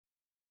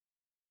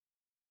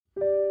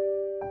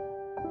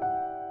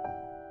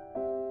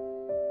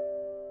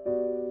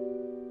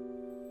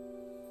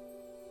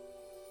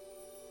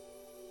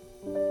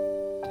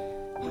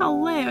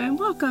Hello and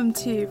welcome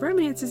to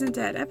Romance Isn't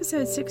Dead,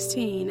 episode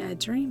 16, A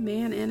Dream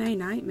Man in a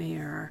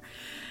Nightmare.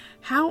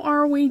 How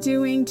are we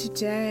doing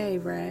today,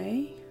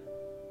 Ray?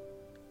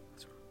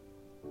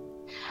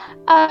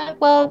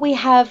 Well, we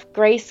have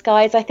grey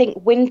skies. I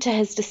think winter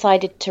has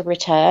decided to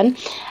return,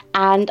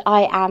 and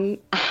I am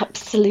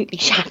absolutely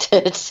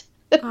shattered.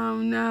 Oh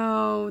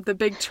no, the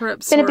big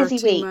trips Been a were busy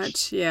too week.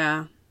 much.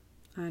 Yeah,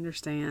 I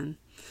understand.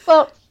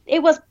 Well,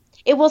 it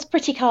was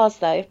pretty cars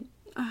though.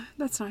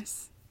 That's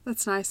nice.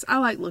 That's nice. I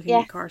like looking Yeah,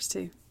 at cars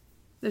too.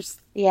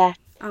 yeah.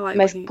 I like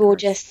Most looking at cars.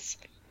 gorgeous,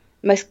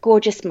 most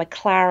gorgeous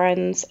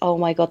McLarens. Oh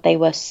my God, they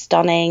were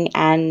stunning.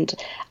 And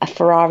a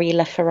Ferrari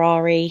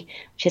LaFerrari,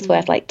 which is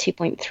worth like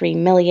 2.3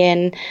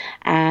 million,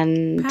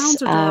 and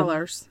Pounds or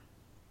dollars?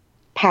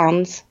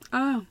 pounds.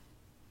 Oh,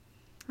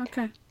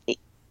 okay.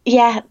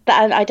 Yeah,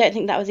 and I don't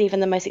think that was even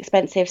the most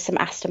expensive. Some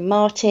Aston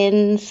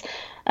Martins,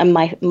 and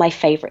my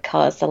favourite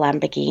car is the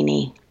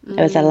Lamborghini. It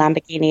was a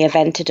Lamborghini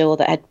Aventador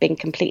that had been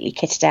completely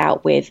kitted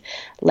out with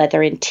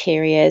leather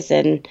interiors,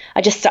 and I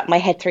just stuck my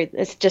head in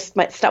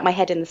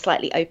the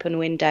slightly open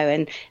window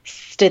and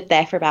stood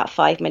there for about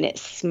 5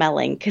 minutes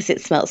smelling because it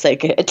smelled so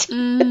good.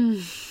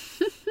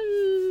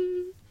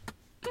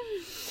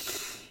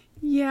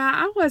 Yeah,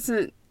 I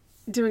wasn't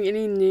doing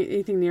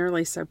anything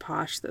nearly so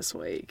posh this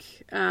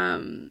week.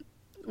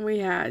 We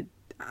had,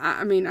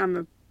 I'm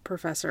a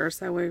professor,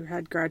 so we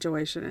had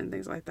graduation and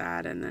things like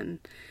that, and then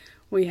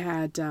we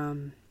had,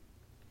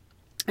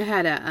 I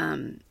had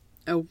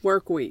a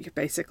work week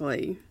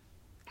basically,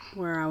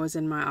 where I was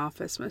in my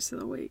office most of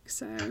the week.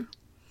 So,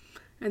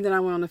 and then I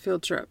went on a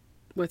field trip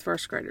with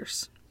first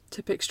graders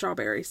to pick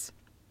strawberries.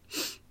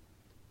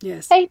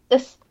 Yes. Hey,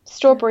 the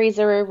strawberries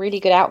are a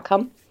really good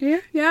outcome. Yeah.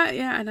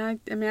 And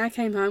I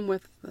came home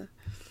with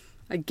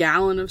a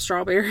gallon of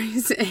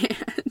strawberries, and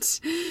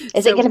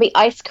Is it going to be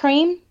ice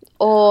cream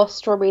or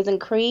strawberries and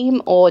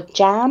cream or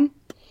jam?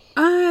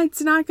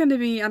 It's not going to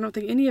be, I don't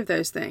think, any of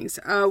those things.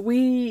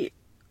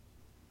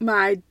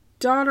 My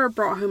daughter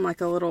brought home like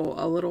a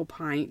little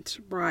pint,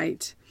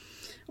 right?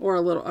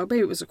 Or maybe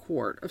it was a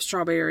quart of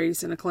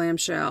strawberries and a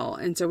clamshell.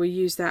 And so we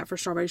used that for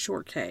strawberry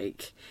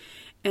shortcake.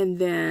 And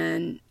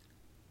then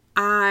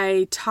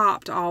I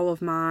topped all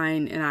of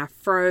mine and I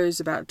froze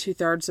about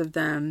 2/3 of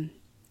them.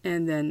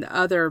 And then the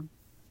other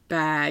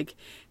bag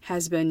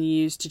has been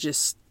used to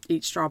just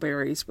eat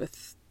strawberries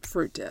with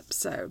fruit dip.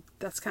 So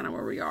that's kind of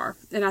where we are.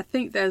 And I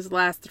think those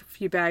last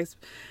few bags,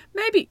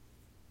 maybe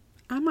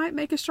I might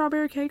make a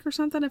strawberry cake or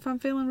something if I'm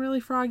feeling really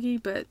froggy,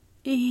 but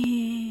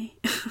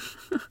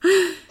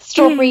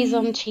Strawberries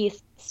on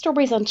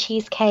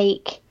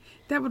cheesecake.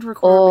 That would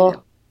require me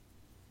to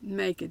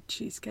make a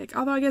cheesecake.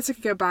 Although I guess I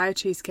could go buy a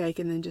cheesecake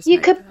and then just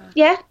you could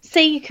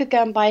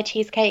go and buy a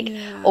cheesecake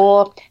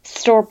or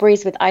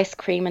strawberries with ice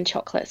cream and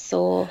chocolate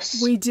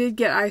sauce. We did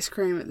get ice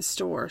cream at the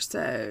store,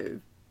 so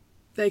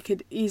they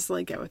could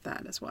easily go with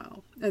that as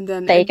well. And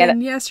then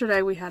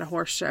yesterday we had a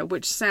horse show,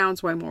 which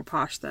sounds way more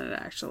posh than it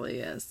actually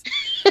is.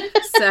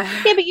 So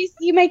yeah, but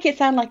you make it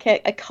sound like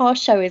a car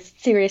show is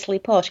seriously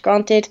posh.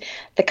 Granted,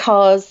 the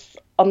cars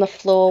on the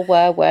floor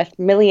were worth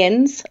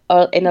millions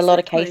in a lot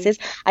of cases.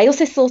 I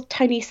also saw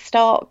Tony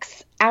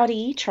Stark's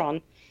Audi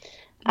e-tron.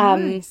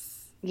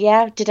 Nice.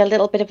 Yeah, did a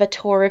little bit of a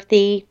tour of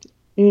the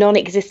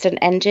non-existent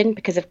engine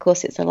because, of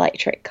course, it's an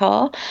electric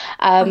car.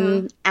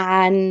 And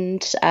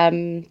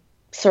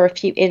saw a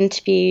few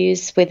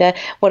interviews with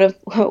one of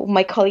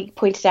my colleagues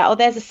pointed out,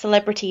 there's a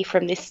celebrity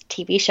from this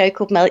TV show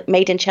called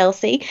Made in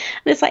Chelsea.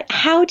 And it's like,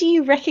 how do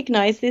you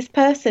recognize this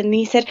person? And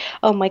he said,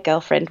 oh, my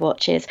girlfriend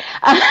watches.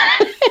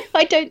 I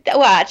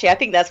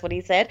think that's what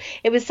he said.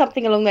 It was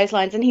something along those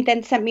lines. And he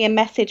then sent me a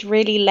message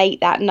really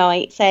late that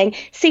night saying,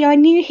 see, I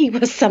knew he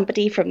was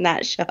somebody from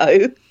that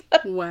show.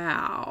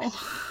 Wow.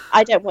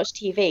 I don't watch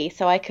TV,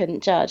 so I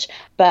couldn't judge.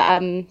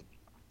 But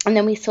and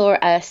then we saw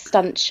a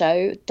stunt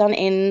show done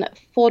in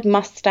Ford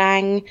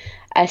Mustang,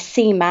 a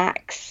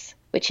C-Max,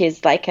 which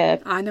is like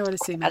I know what a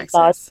C-Max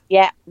is.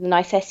 Yeah,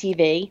 nice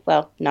SUV.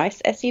 Well, nice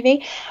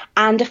SUV.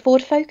 And a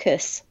Ford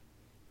Focus.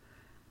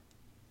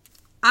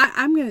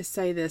 I'm going to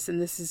say this,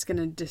 and this is going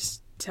to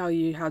just tell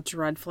you how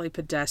dreadfully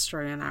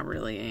pedestrian I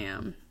really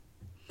am.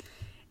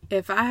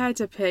 If I had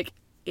to pick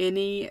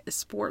any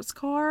sports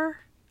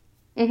car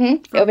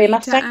it would be a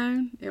Mustang. to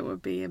own, it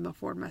would be a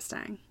Ford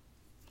Mustang.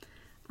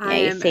 I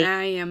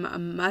am a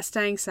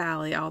Mustang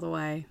Sally all the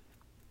way.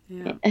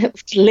 Yeah.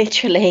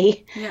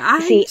 Literally. Yeah,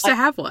 I used to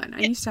have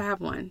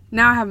one.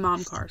 Now I have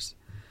mom cars.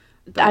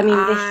 But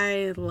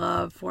I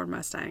love Ford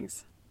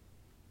Mustangs.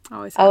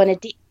 Always have.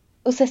 And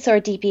also saw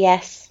a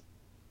DBS,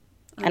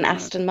 an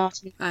Aston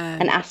Martin,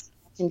 an Aston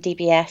Martin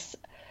DBS.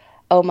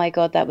 Oh my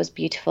God, that was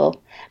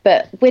beautiful.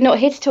 But we're not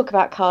here to talk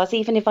about cars,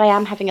 even if I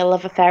am having a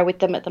love affair with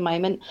them at the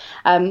moment.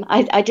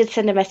 I did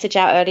send a message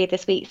out earlier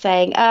this week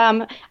saying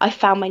I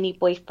found my new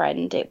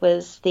boyfriend. It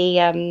was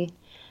the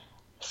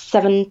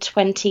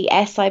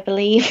 720S, I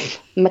believe,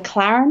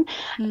 McLaren.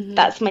 Mm-hmm.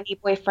 That's my new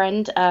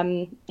boyfriend.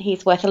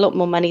 He's worth a lot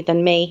more money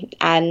than me,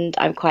 and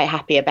I'm quite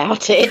happy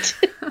about it.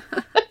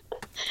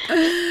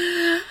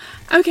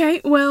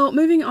 Okay, well,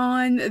 moving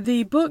on,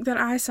 the book that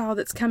I saw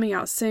that's coming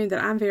out soon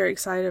that I'm very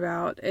excited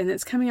about, and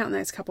it's coming out in the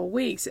next couple of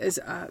weeks, is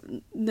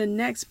the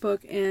next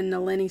book in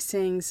Nalini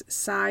Singh's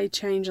Psy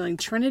Changeling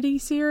Trinity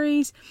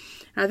series.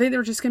 And I think there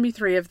are just going to be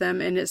 3 of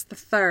them, and it's the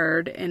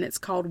 3rd, and it's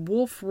called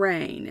Wolf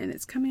Rain, and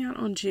it's coming out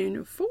on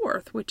June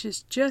 4th, which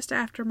is just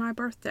after my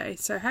birthday.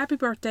 So happy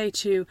birthday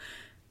to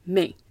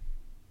me.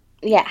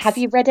 Yeah, have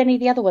you read any of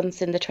the other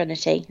ones in the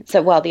Trinity?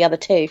 So, well, the other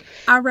 2.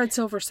 I read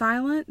Silver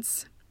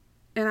Silence,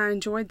 and I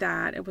enjoyed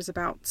that. It was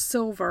about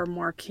Silver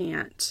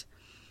Marquant,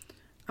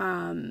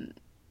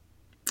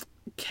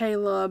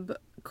 Caleb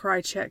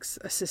Krychek's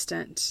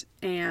assistant,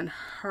 and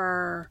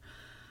her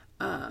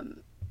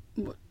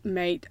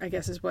mate, I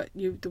guess is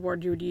the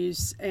word you would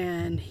use.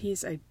 And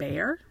he's a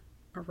bear,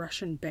 a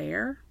Russian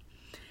bear.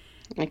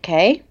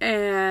 Okay.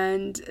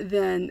 And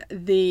then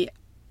the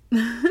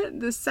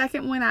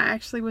second one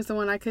actually was the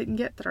one I couldn't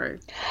get through.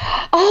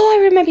 Oh,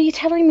 I remember you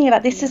telling me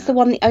about this. Is the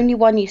only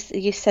one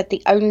you said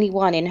the only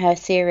one in her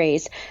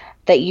series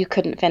that you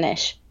couldn't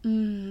finish.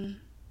 And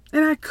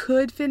I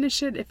could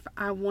finish it if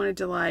I wanted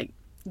to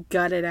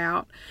gut it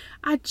out.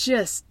 I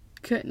just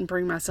couldn't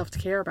bring myself to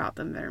care about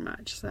them very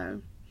much,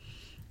 so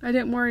I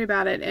didn't worry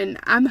about it. And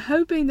I'm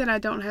hoping that I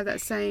don't have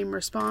that same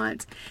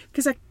response,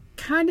 because I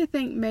kind of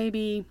think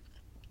maybe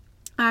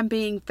I'm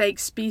being fake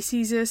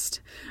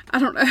speciesist. I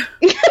don't know.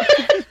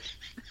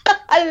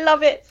 I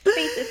love it.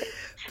 Speciesist.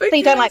 So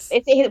you don't like?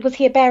 Was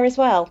he a bear as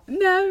well?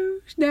 No.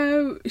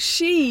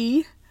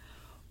 She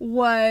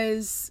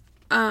was.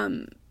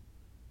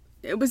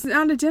 It was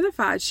not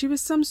identified. She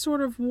was some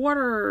sort of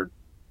water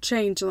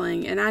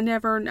changeling, and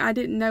I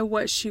didn't know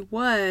what she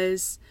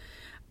was.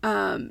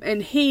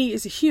 And he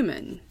is a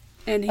human,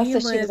 and he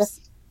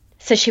lives.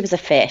 So she was a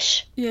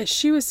fish. Yeah,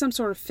 she was some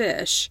sort of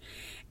fish,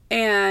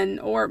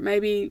 or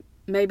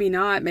maybe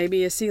not,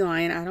 maybe a sea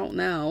lion, I don't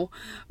know,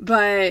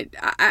 but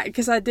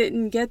because I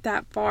didn't get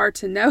that far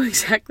to know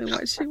exactly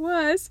what she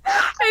was,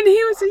 and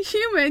he was a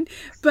human,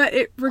 but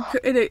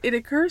it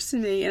occurs to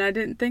me, and I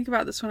didn't think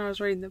about this when I was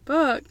reading the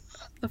book,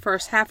 the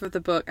first half of the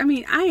book. I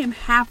mean, I am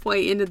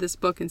halfway into this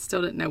book and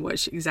still didn't know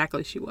what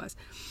exactly she was.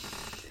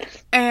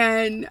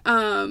 And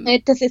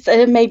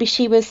maybe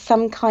she was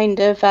some kind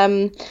of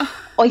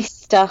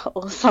oyster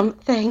or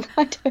something.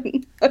 I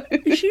don't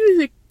know. She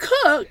was a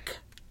cook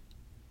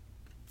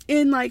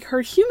in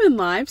her human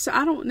life, so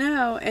I don't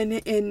know.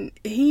 And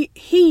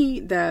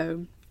he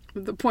though,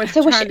 the point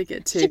I'm trying to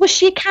get to, was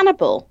she a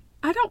cannibal?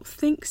 I don't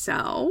think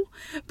so,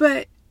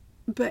 but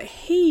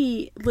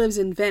he lives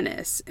in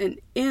Venice, and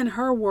in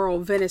her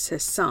world, Venice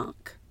has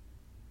sunk.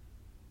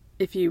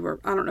 I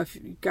don't know if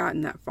you've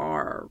gotten that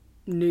far or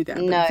knew that,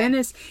 but no.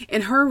 Venice,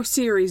 in her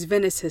series,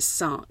 Venice has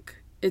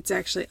sunk. It's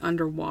actually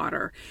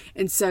underwater,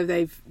 and so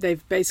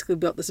they've basically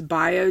built this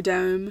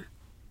biodome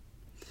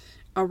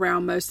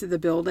around most of the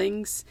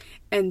buildings,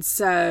 and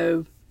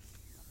so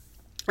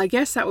I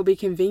guess that would be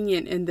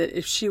convenient in that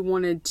if she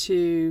wanted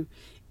to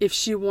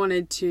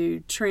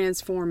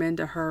transform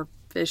into her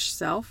fish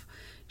self,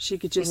 she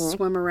could just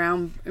swim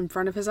around in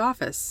front of his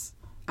office,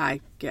 I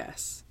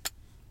guess.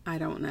 I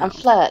don't know. And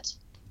flirt.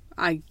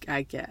 I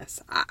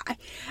guess.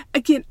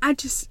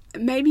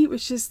 Maybe it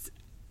was just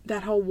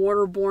that whole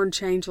waterborne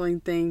changeling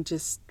thing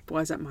just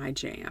wasn't my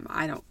jam.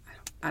 I don't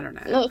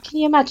know. Look, can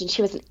you imagine?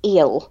 She was an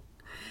eel.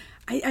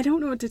 I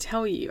don't know what to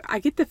tell you. I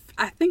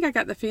think I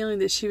got the feeling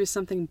that she was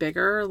something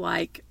bigger,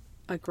 like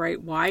a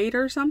great white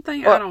or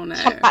something. I don't know.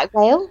 Humpback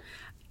whale?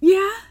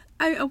 Yeah,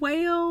 a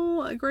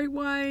whale, a great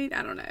white.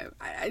 I don't know.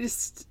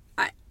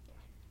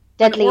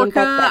 Deadly an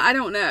orca. I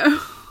don't know.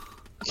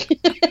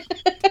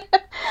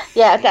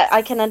 Yeah,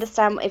 I can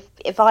understand.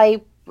 If I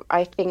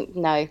think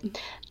no,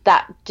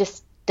 that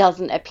just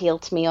doesn't appeal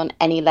to me on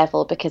any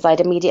level, because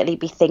I'd immediately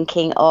be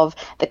thinking of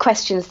the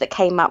questions that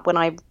came up when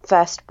I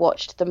first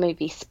watched the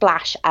movie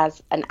Splash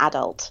as an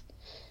adult.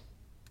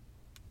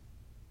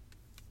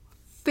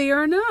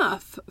 Fair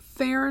enough.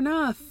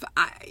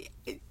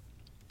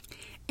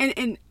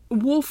 And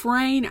Wolf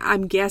Rain,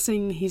 I'm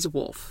guessing he's a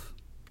wolf.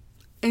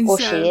 And or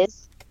she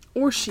is.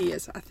 Or she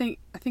is. I think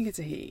it's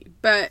a he.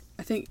 But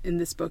I think in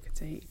this book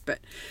it's a he. But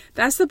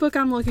that's the book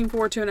I'm looking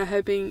forward to, and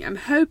I'm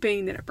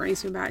hoping that it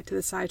brings me back to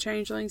the Psy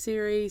Changeling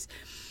series.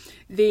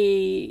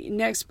 The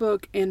next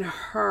book in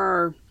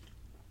her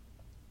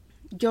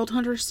Guild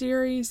Hunter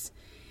series,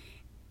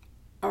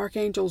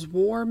 Archangel's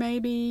War,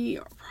 maybe,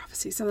 or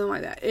Prophecy, something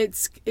like that.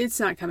 It's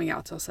not coming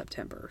out till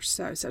September,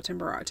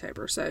 or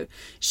October. So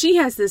she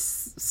has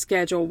this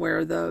schedule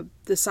where the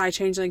Psy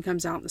Changeling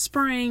comes out in the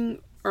spring,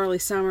 early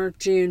summer,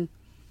 June.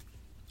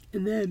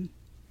 And then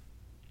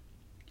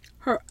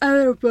her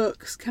other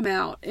books come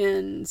out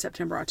in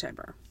September,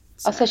 October.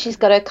 So she's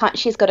got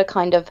a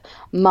kind of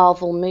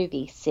Marvel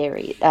movie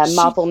series,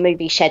 Marvel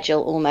movie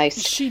schedule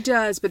almost. She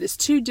does, but it's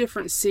 2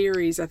 different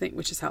series, I think,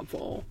 which is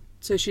helpful.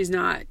 So she's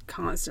not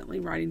constantly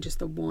writing just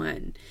the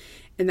one,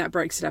 and that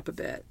breaks it up a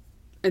bit.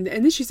 And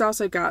then she's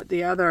also got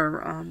the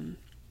other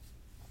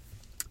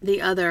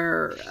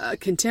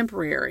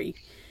contemporary,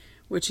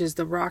 which is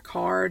The Rock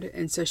Hard.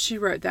 And so she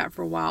wrote that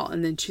for a while,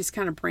 and then she's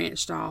kind of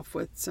branched off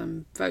with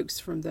some folks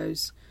from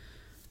those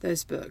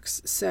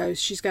books. So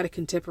she's got a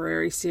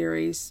contemporary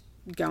series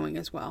going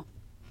as well.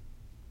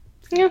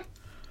 Yeah.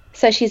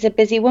 So she's a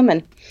busy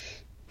woman.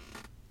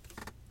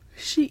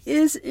 She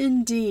is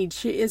indeed.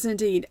 She is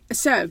indeed.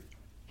 So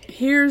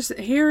here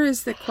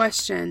is the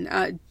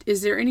question.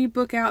 Is there any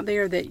book out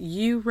there that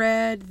you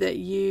read that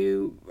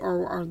you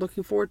are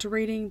looking forward to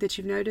reading that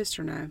you've noticed,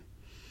 or no?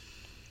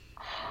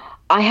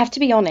 I have to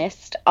be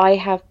honest, I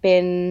have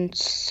been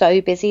so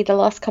busy the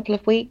last couple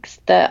of weeks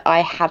that I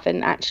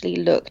haven't actually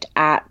looked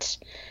at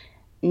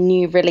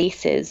new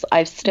releases.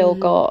 I've still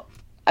got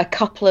a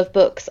couple of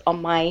books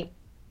on my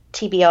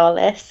TBR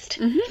list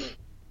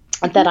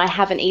that I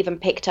haven't even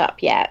picked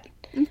up yet.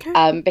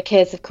 Okay.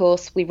 Because, of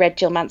course, we read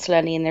Jill Mansell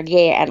early in the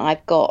year, and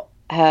I've got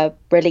her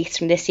release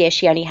from this year.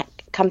 She only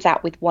comes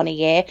out with one a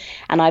year,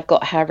 and I've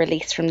got her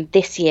release from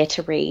this year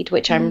to read,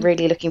 which I'm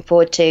really looking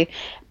forward to.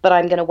 But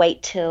I'm going to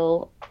wait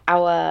till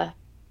actually,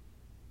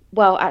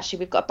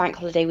 we've got a bank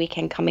holiday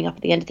weekend coming up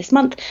at the end of this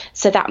month,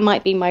 so that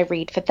might be my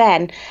read for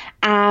then.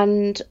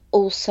 And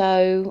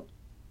also,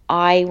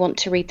 I want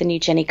to read the new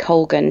Jenny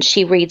Colgan.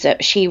 She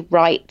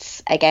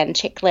writes, again,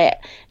 chick lit.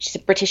 She's a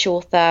British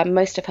author.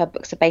 Most of her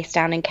books are based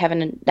down in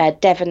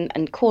Devon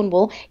and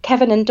Cornwall.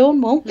 Kevin and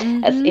Dornwall.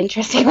 That's an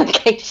interesting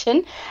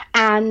location.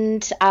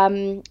 And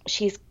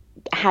she's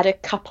had a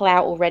couple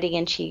out already,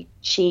 and she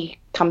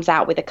comes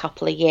out with a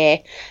couple a year.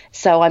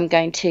 So I'm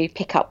going to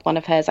pick up one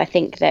of hers. I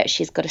think that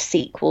she's got a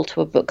sequel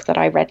to a book that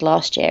I read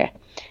last year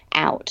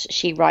out.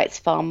 She writes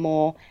far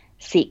more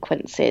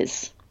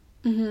sequences.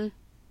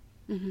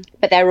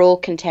 But they're all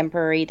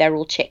contemporary, they're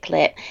all chick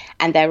lit,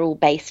 and they're all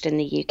based in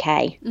the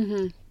UK.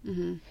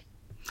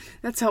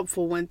 That's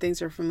helpful when things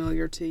are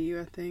familiar to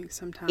you, I think,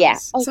 sometimes. Yeah,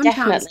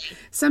 definitely.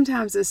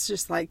 Sometimes it's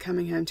just like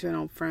coming home to an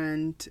old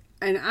friend.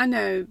 And I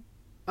know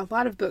a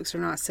lot of books are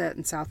not set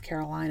in South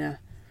Carolina,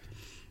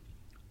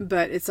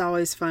 but it's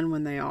always fun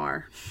when they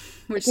are,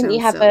 which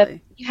sounds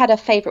silly. You had a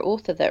favourite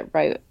author that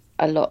wrote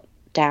a lot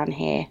down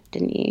here,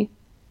 didn't you?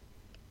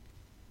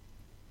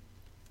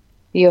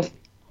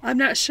 I'm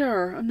not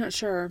sure. I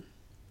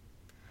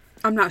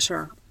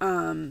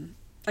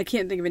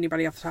can't think of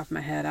anybody off the top of my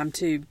head. I'm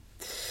too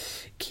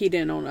keyed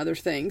in on other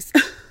things.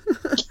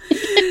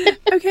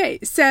 Okay,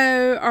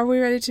 so are we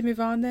ready to move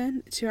on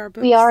then to our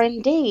books? We are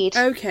indeed.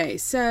 Okay,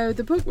 so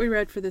the book we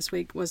read for this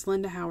week was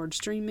Linda Howard's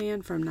Dream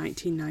Man from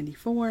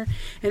 1994.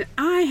 And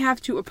I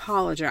have to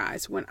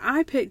apologize. When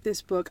I picked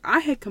this book, I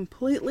had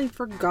completely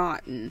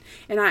forgotten.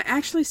 And I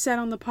actually said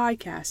on the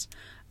podcast,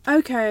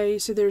 okay,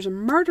 so there's a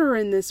murder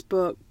in this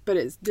book, but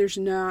there's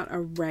not a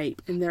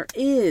rape. And there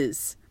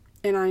is.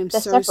 And I am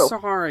so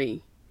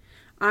sorry.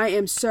 I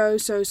am so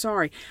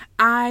sorry.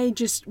 I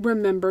just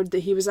remembered that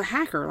he was a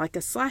hacker, like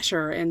a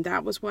slasher, and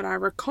that was what I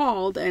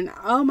recalled. And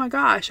oh my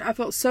gosh, I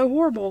felt so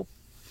horrible.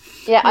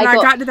 Yeah, when I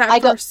got to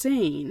that first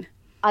scene.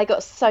 I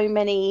got so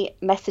many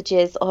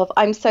messages of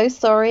I'm so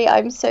sorry,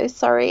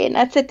 and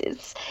that's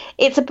it.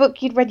 It's a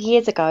book you'd read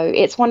years ago.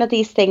 It's one of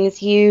these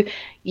things you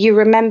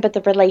remember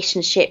the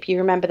relationship, you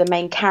remember the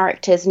main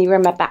characters, and you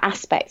remember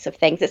aspects of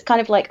things. It's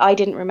kind of like I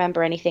didn't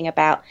remember anything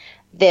about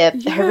the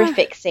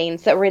horrific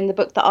scenes that were in the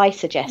book that I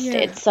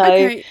suggested. Yeah. So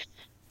okay.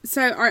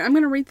 So all right, I'm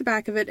going to read the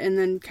back of it and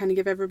then kind of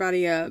give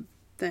everybody a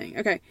thing.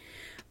 Okay.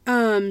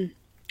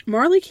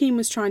 Marley Keene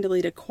was trying to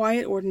lead a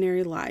quiet,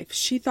 ordinary life.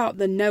 She thought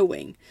the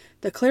knowing,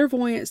 the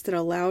clairvoyance that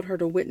allowed her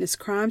to witness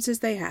crimes as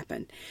they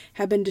happened,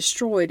 had been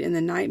destroyed in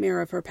the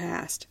nightmare of her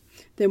past.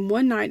 Then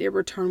one night it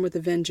returned with a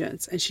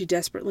vengeance, and she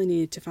desperately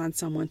needed to find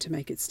someone to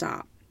make it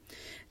stop.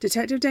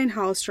 Detective Dane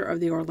Hollister of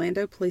the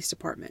Orlando Police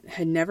Department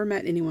had never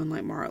met anyone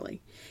like Marley.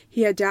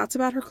 He had doubts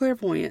about her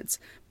clairvoyance,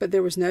 but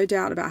there was no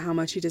doubt about how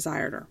much he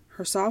desired her.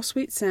 Her soft,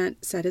 sweet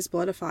scent set his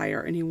blood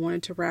afire, and he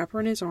wanted to wrap her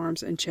in his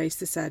arms and chase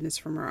the sadness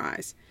from her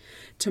eyes.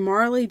 To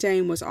Marley,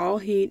 Dane was all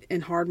heat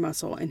and hard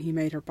muscle, and he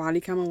made her body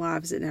come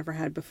alive as it never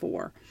had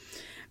before.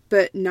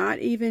 But not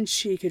even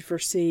she could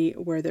foresee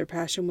where their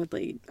passion would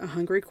lead, a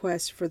hungry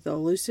quest for the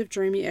elusive,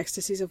 dreamy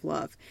ecstasies of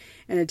love,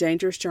 and a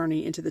dangerous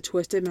journey into the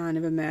twisted mind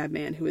of a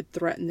madman who would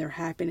threaten their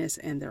happiness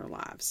and their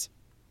lives.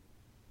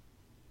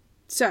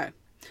 So,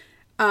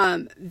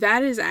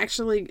 that's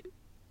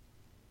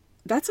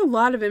a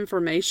lot of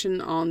information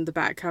on the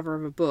back cover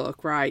of a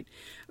book, right?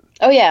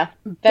 Oh yeah,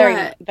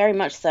 very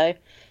much so.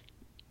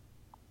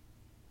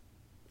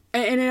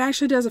 And it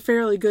actually does a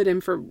fairly good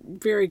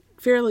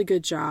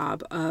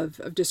job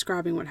of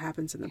describing what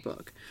happens in the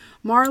book.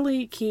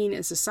 Marley Keene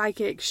is a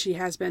psychic. She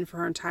has been for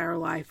her entire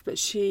life, but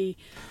she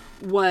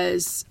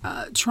was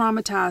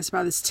traumatized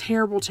by this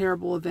terrible,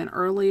 terrible event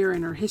earlier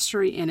in her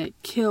history, and it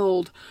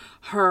killed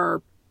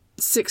her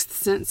sixth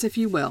sense, if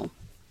you will.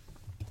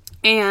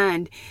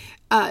 And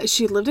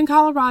she lived in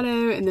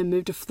Colorado and then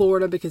moved to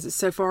Florida because it's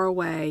so far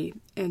away.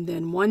 And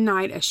then one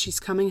night as she's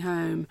coming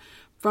home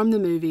from the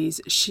movies,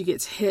 she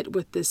gets hit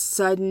with this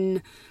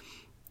sudden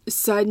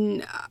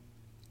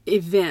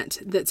event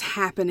that's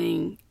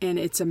happening, and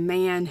it's a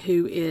man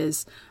who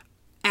is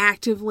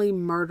actively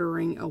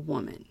murdering a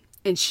woman.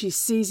 and she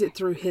sees it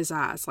through his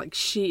eyes. Like,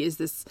 she is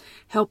this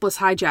helpless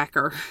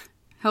hijacker,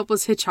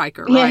 helpless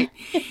hitchhiker, right?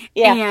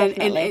 Yeah, and,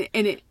 definitely.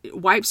 and it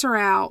wipes her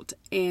out,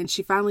 and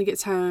she finally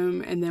gets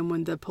home. And then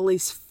when the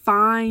police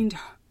find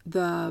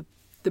the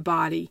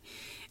body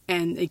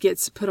and it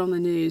gets put on the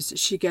news,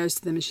 she goes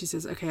to them and she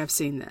says, okay, I've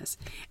seen this.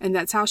 And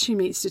that's how she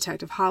meets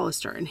Detective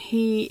Hollister. And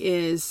he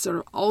is sort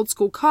of old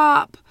school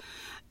cop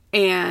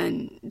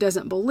and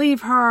doesn't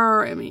believe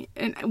her. I mean,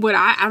 and what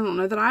I don't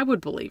know that I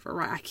would believe her,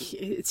 right?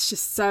 It's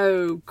just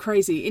so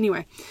crazy.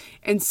 Anyway,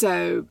 and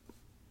so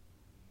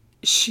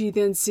she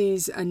then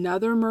sees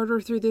another murder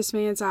through this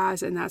man's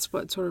eyes, and that's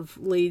what sort of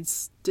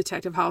leads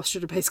Detective Hollister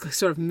to basically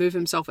sort of move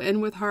himself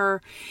in with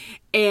her.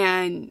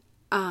 And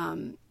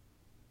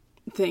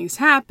things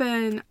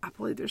happen. I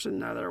believe there's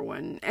another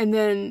one. And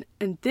then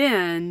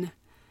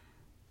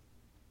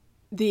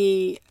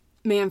the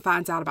man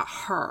finds out about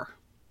her.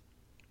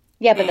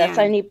 Yeah, but that's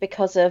only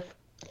because of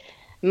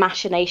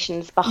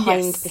machinations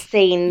behind the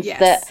scenes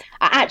that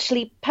are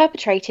actually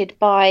perpetrated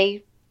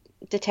by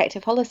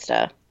Detective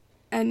Hollister.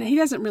 And he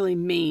does not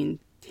mean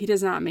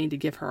to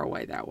give her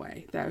away that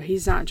way, though.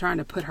 He's not trying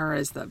to put her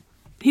as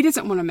he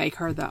doesn't want to make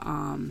her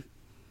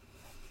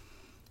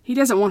he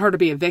doesn't want her to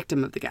be a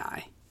victim of the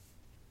guy.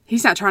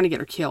 He's not trying to get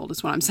her killed,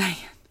 is what I'm saying.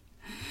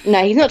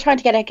 No, he's not trying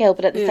to get her killed,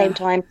 but at the same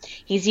time,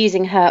 he's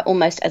using her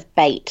almost as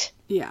bait.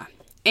 Yeah.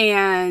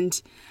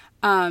 And,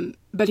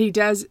 but he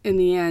does, in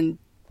the end,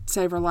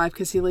 save her life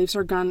because he leaves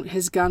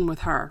his gun with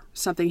her.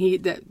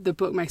 Something that the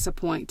book makes a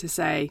point to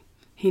say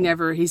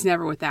he's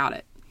never without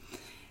it.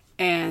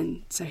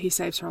 And so he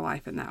saves her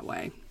life in that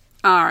way.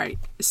 All right.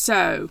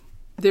 So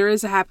there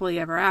is a happily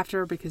ever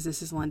after because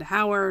this is Linda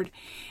Howard.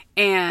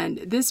 And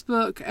this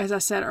book, as I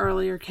said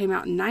earlier, came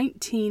out in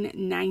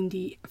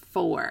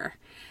 1994.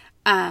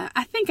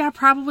 I think I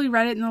probably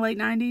read it in the late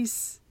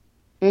 90s.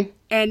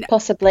 And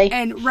possibly.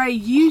 And Ray,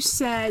 you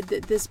said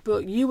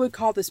that you would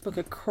call this book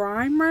a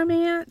crime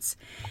romance?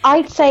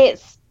 I'd say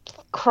it's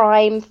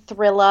crime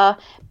thriller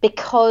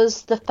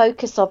because the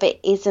focus of it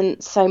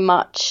isn't so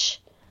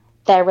much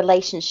their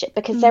relationship.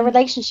 Because their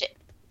relationship,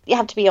 you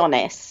have to be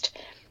honest,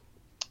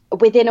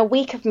 within a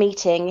week of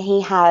meeting,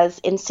 he has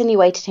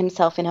insinuated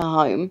himself in her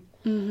home.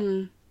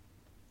 Mm-hmm.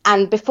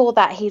 And before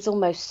that, he's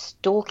almost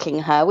stalking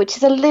her, which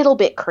is a little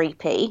bit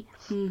creepy.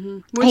 Mm-hmm.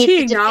 Which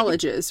he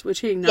acknowledges. Yeah,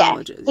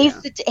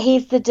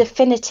 he's the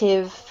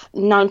definitive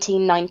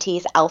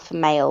 1990s alpha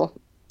male,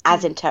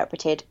 as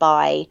interpreted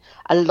by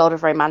a lot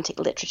of romantic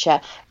literature.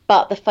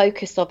 But the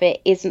focus of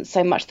it isn't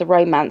so much the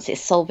romance;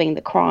 it's solving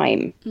the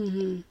crime.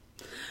 Mm-hmm.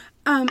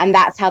 And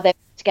that's how they're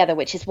put together,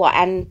 which is what.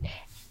 And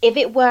if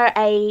it were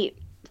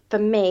for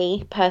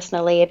me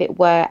personally, if it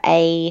were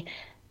a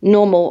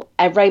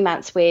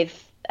romance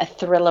with a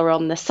thriller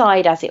on the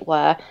side, as it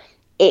were,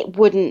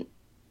 the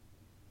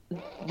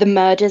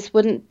murders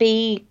wouldn't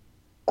be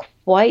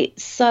quite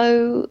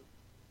so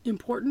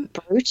important,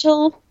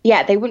 brutal.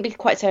 Yeah, they wouldn't be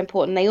quite so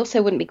important. They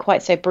also wouldn't be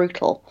quite so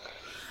brutal.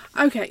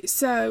 Okay,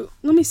 so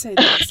let me say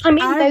this. I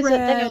mean, those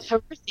are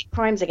horrific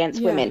crimes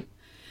against women.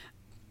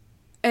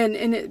 And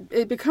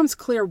it becomes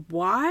clear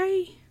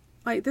why.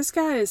 Like, this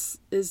guy is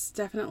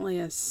definitely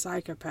a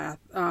psychopath.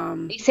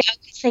 You see, I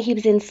wouldn't say he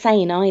was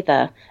insane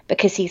either,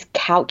 because he's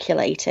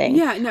calculating.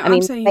 Yeah, no,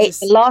 I'm saying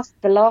the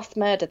last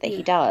murder that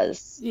he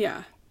does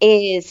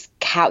is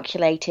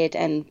calculated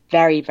and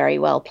very, very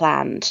well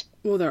planned.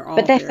 Well, they're all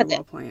very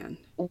well planned.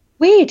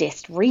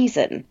 Weirdest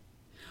reason.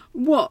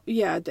 Well,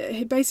 yeah,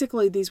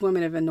 basically these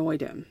women have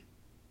annoyed him.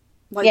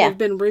 Like, they've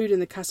been rude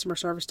in the customer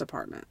service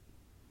department.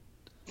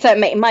 So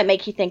it might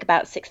make you think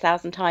about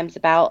 6,000 times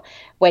about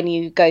when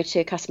you go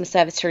to customer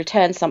service to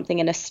return something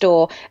in a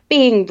store,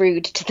 being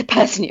rude to the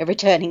person you're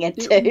returning it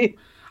to.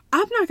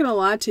 I'm not going to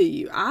lie to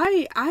you.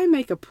 I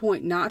make a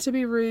point not to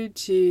be rude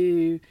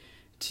to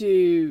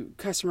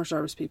customer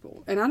service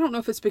people. And I don't know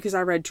if it's because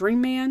I read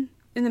Dream Man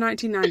in the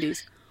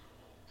 1990s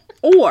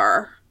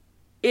or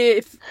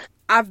if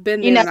I've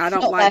been there and I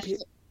don't like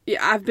people.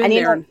 Yeah, I've been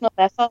there. It's not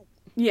their fault.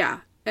 Yeah.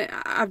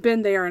 I've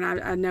been there and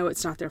I know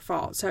it's not their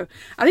fault. So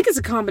I think it's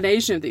a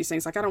combination of these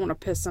things. Like, I don't want to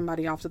piss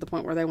somebody off to the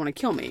point where they want to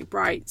kill me,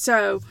 right?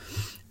 So,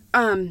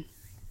 but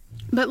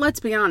let's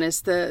be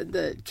honest,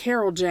 the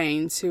Carol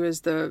Janes, who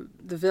is the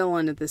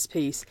villain of this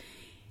piece,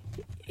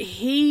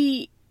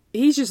 he's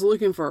just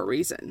looking for a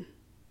reason.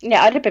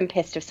 Yeah, I'd have been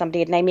pissed if somebody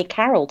had named me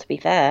Carol, to be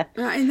fair.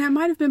 And that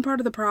might have been part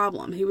of the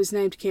problem. He was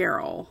named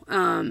Carol.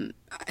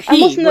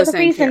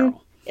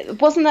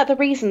 Wasn't that the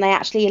reason they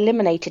actually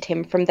eliminated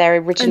him from their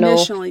original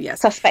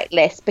suspect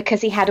list?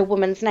 Because he had a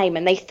woman's name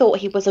and they thought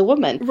he was a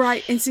woman.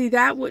 Right. And see,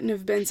 that wouldn't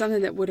have been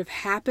something that would have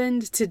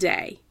happened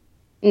today.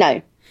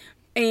 No.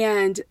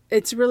 And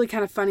it's really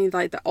kind of funny,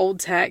 like the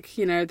old tech,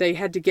 they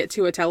had to get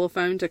to a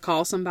telephone to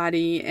call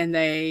somebody, and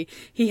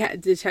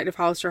Detective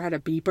Hollister had a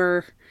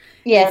beeper.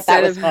 Yeah,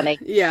 that was funny.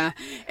 Yeah.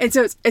 And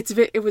so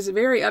it was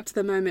very up to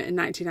the moment in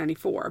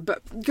 1994.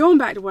 But going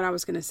back to what I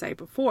was going to say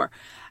before,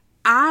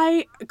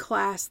 I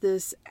class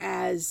this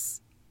as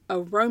a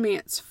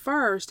romance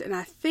first, and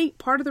I think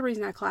part of the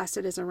reason I classed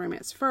it as a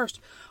romance first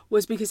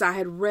was because I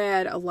had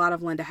read a lot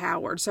of Linda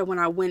Howard. So when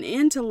I went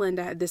into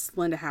this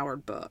Linda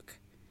Howard book,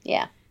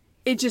 yeah,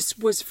 it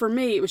just was, for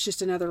me, it was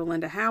just another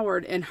Linda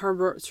Howard, and her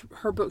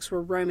books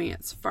were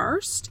romance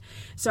first.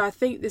 So I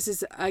think this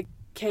is a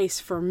case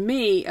for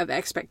me of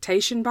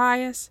expectation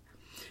bias.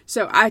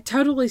 So I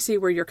totally see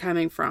where you're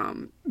coming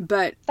from,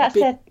 but that's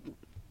it.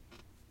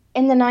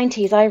 In the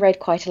 90s, I read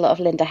quite a lot of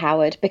Linda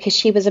Howard because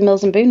she was a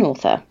Mills and Boon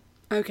author.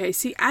 Okay,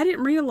 see, I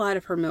didn't read a lot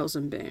of her Mills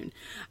and Boon.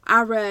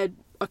 I read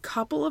a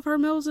couple of her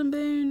Mills and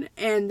Boon,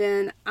 and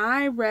then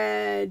I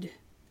read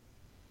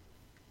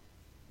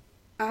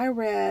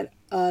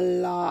a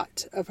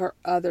lot of her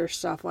other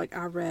stuff. Like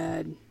I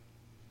read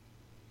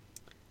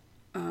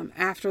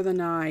After the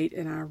Night,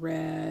 and I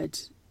read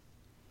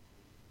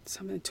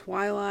something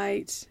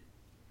Twilight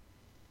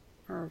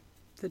or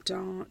The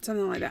Dawn,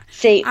 something like that.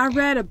 See, I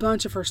read a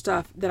bunch of her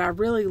stuff that I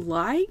really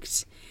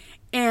liked,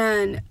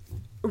 and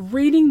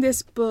reading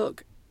this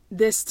book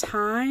this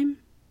time,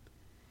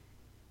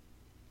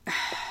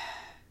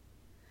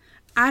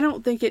 I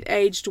don't think it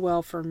aged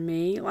well for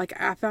me. Like,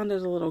 I found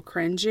it a little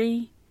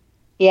cringy.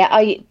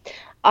 Yeah,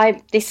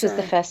 this was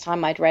the first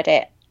time I'd read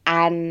it,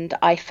 and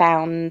I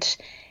found,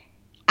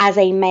 as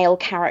a male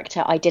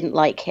character, I didn't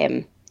like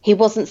him. He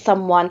wasn't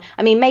someone,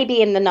 I mean,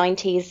 maybe in the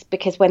 90s,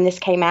 because when this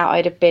came out,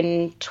 I'd have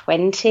been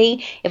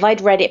 20. If I'd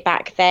read it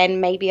back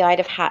then, maybe I'd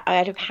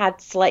have had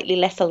slightly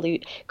less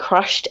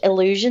crushed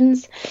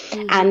illusions,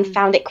 and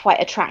found it quite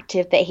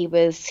attractive that he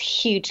was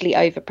hugely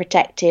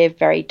overprotective,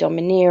 very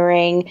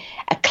domineering,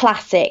 a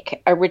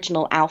classic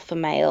original alpha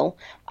male.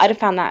 I'd have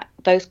found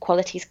those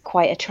qualities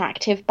quite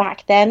attractive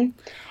back then.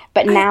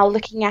 But now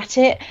looking at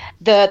it,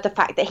 the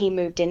fact that he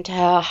moved into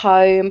her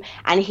home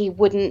and he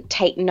wouldn't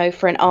take no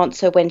for an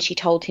answer when she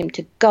told him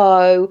to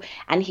go,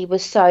 and he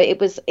was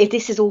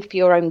this is all for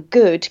your own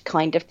good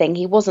kind of thing.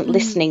 He wasn't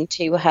listening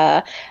to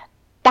her.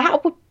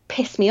 That would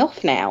piss me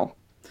off now.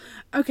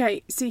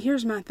 Okay, see,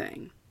 here's my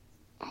thing.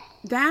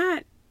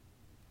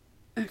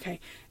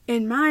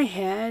 In my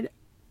head,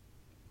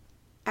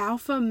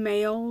 alpha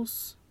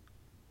males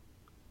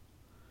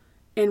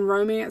in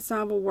romance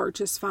novel work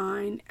just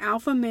fine.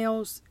 Alpha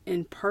males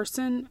in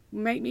person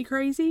make me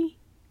crazy,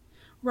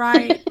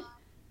 right?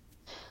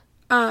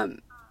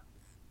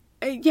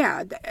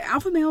 Yeah, the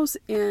alpha males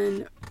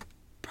in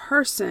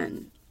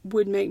person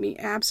would make me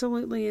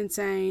absolutely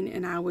insane,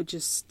 and I would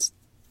just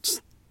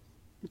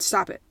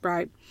stop it,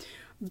 right?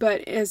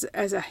 But as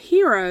a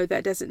hero,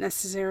 that doesn't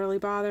necessarily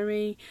bother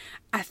me.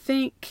 I'm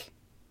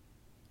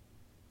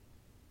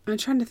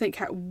trying to think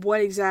what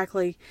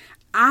exactly.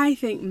 I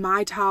think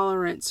my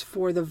tolerance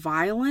for the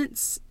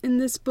violence in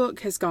this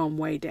book has gone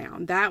way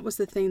down. That was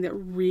the thing that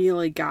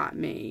really got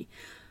me.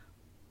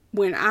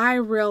 When I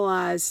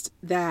realized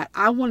that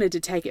I wanted to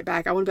take it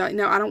back, I wanted to be like,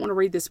 no, I don't want to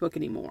read this book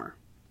anymore.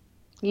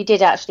 You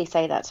did actually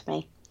say that to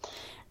me.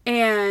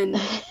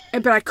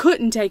 But I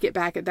couldn't take it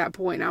back at that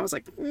point. I was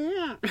like,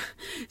 yeah.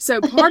 So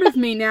part of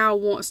me now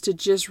wants to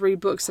just read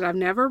books that I've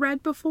never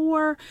read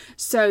before,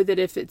 so that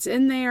if it's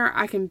in there,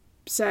 I can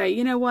say,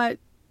 you know what?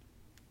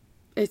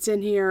 It's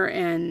in here,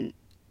 and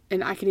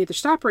I can either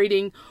stop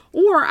reading,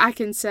 or I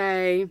can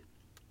say,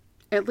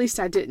 at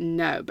least I didn't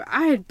know. But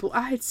I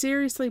had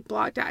seriously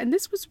blocked out, and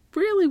this was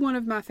really one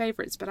of my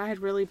favorites, but I had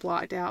really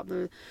blocked out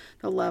the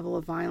level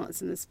of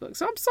violence in this book.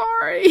 So I'm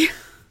sorry.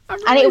 I'm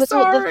really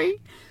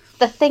sorry.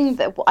 The thing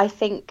that I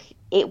think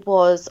it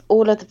was,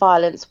 all of the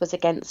violence was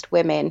against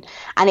women,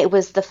 and it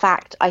was the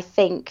fact, I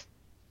think,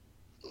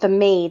 for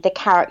me, the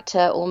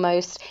character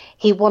almost,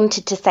 he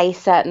wanted to say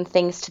certain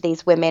things to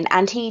these women,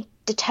 and he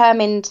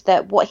determined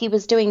that what he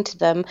was doing to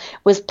them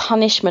was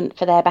punishment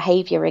for their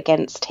behaviour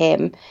against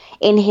him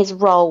in his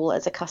role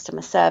as a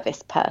customer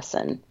service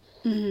person.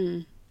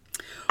 Mm-hmm.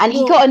 And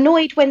he got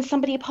annoyed when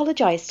somebody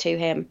apologised to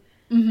him.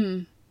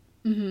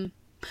 Mm-hmm. Mm-hmm.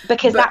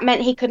 Because that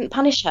meant he couldn't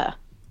punish her.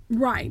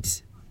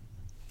 Right.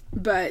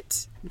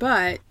 But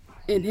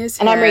in his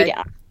head... And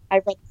I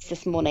read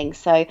this morning,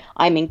 so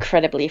I'm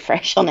incredibly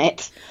fresh on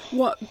it.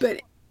 Well,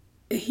 but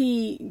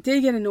he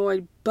did get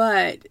annoyed,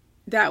 but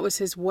that was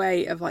his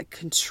way of, like,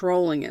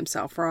 controlling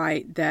himself,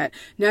 right? That,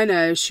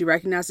 no, she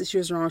recognized that she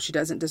was wrong. She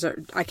doesn't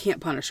deserve... I can't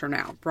punish her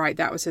now, right?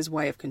 That was his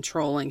way of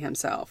controlling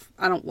himself.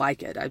 I don't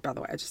like it, by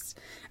the way.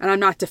 And I'm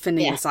not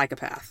defending the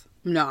psychopath.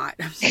 I'm not.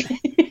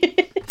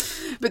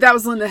 But that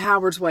was Linda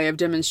Howard's way of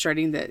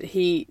demonstrating that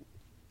he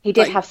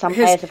did have some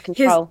layers of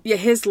control.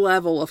 His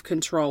level of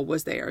control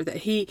was there. That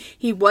he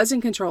was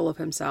in control of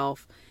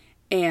himself,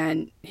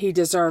 and he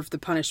deserved the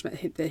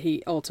punishment that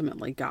he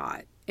ultimately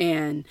got.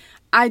 And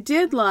I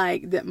did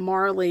like that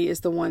Marley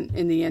is the one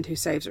in the end who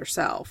saves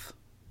herself.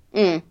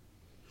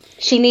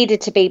 She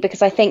needed to be,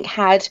 because I think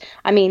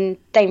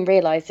Dane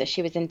realised that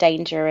she was in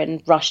danger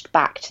and rushed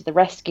back to the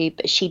rescue,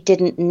 but she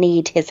didn't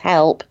need his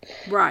help.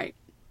 Right.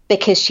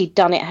 Because she'd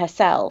done it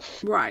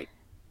herself. Right.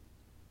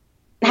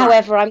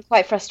 However, I'm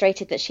quite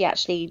frustrated that she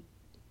actually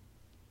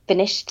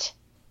finished,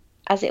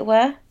 as it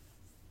were.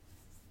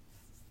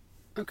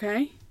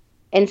 Okay.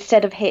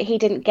 Instead of he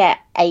didn't get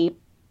a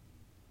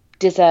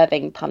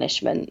deserving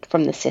punishment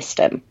from the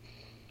system.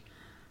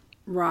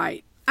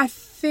 Right. I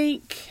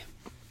think...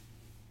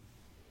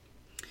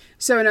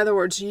 So, in other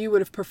words, you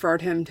would have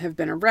preferred him to have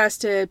been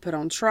arrested, put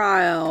on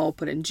trial,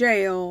 put in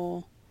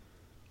jail.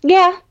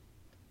 Yeah.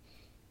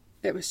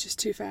 It was just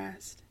too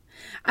fast.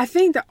 I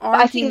think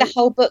the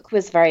whole book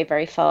was very,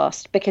 very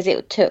fast, because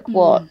it took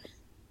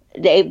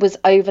it was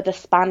over the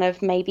span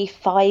of maybe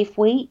 5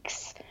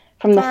 weeks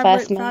from the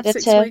first murder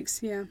 6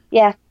 weeks, yeah.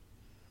 Yeah.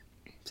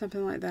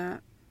 Something like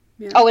that.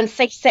 Yeah. Oh, and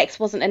safe sex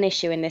wasn't an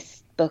issue in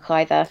this book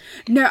either.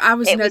 No, I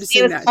was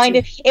noticing that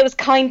too. It was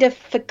kind of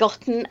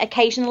forgotten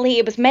occasionally.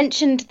 It was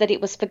mentioned that it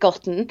was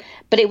forgotten,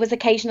 but it was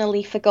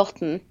occasionally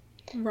forgotten.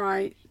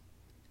 Right.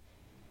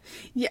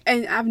 Yeah,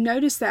 and I've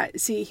noticed that.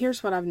 See,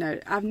 here's what I've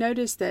noticed. I've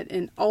noticed that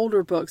in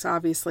older books,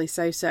 obviously,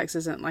 safe sex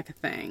isn't like a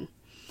thing.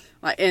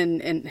 Like in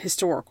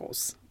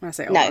historicals. When I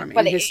say older, I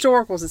mean in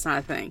historicals, it's not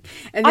a thing.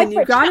 And then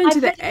you've gotten into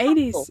the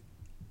 80s.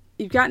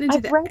 You've gotten into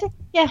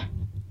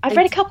I've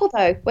read a couple,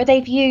 though, where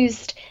they've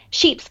used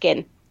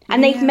sheepskin.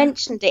 And they've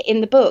mentioned it in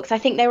the books. I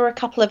think there were a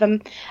couple of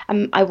them.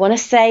 I want to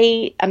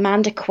say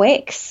Amanda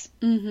Quicks.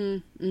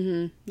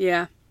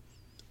 Yeah.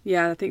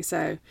 Yeah, I think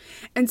so.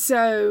 And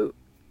so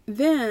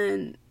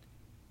then...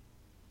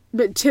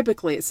 But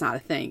typically it's not a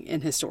thing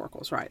in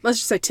historicals, right? Let's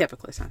just say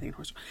typically it's not a thing in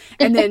historicals.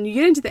 And then you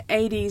get into the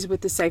 80s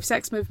with the safe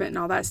sex movement and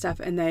all that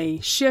stuff, and they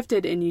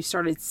shifted and you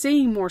started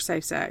seeing more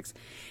safe sex.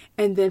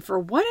 And then for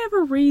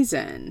whatever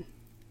reason,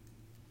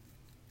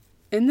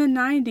 in the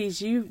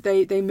 90s,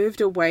 they moved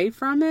away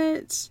from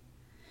it,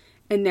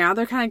 and now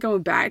they're kind of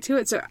going back to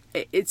it. So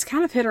it's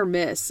kind of hit or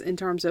miss in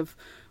terms of,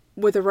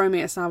 with a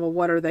romance novel,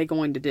 what are they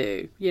going to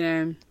do? You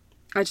know?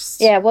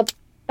 Yeah, well,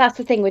 that's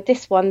the thing with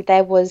this one.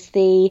 There was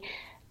the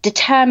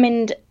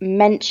determined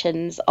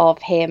mentions of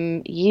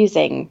him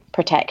using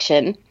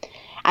protection,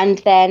 and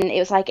then it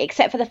was like,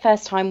 except for the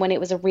first time when it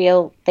was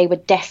they were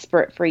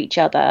desperate for each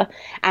other,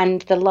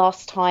 and the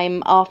last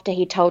time after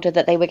he told her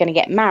that they were going to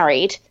get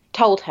married,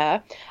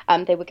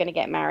 they were going to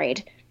get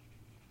married,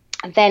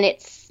 then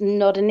it's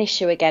not an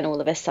issue again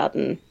all of a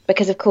sudden,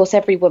 because of course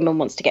every woman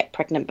wants to get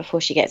pregnant before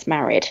she gets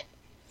married.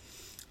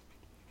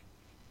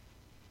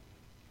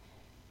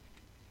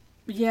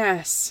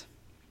 Yes.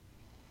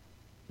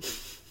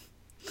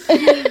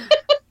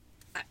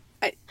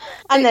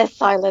 And there's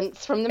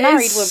silence from the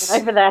married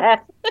woman over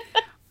there.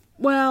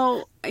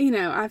 Well,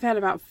 I've had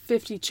about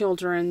 50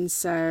 children,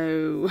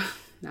 so...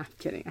 No, I'm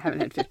kidding. I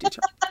haven't had 50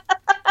 children.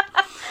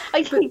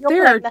 But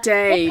there are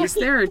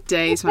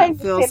days when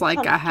it feels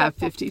like I have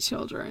 50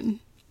 children.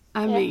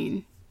 I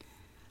mean,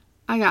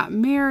 I got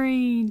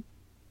married,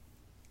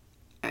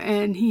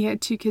 and he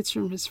had 2 kids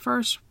from his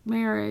first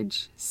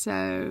marriage,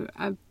 so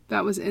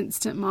that was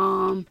instant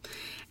mom.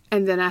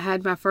 And then I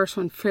had my first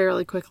one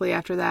fairly quickly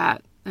after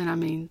that. And I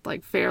mean,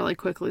 like, fairly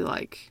quickly,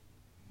 like,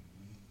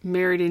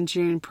 married in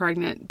June,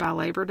 pregnant by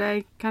Labor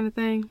Day kind of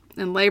thing.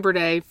 And Labor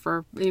Day,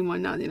 for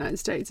anyone not in the United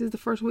States, is the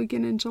first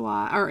weekend in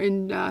July, or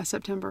in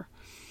September.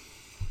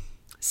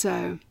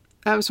 So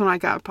that was when I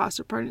got a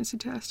positive pregnancy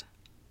test.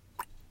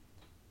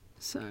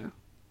 So,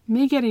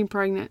 me getting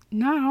pregnant,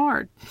 not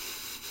hard.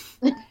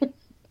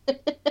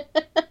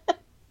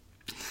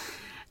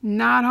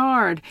 Not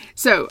hard.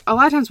 So a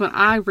lot of times when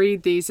I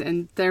read these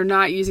and they're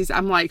not using,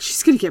 I'm like,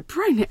 she's gonna get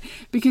pregnant,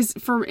 because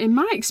in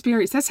my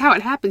experience, that's how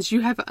it happens.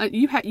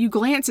 You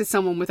glance at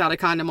someone without a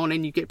condom on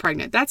and you get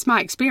pregnant. That's my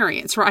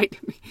experience, right?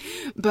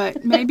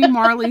 But maybe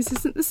Marley's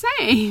isn't the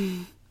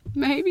same.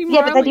 Maybe Marley's...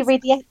 Yeah,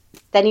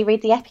 but then you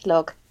read the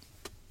epilogue.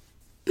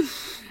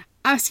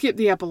 I skipped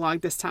the epilogue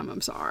this time.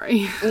 I'm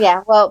sorry.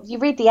 Yeah, well, you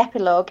read the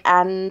epilogue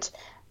and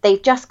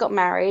they've just got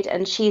married,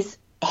 and he's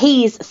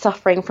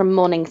suffering from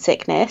morning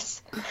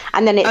sickness,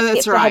 and then it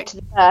skips ahead to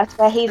the birth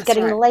where he's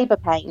getting the labour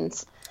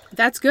pains.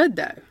 That's good,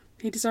 though.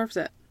 He deserves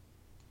it.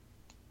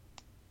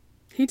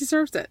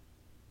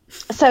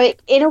 So,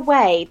 in a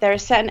way, there are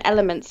certain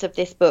elements of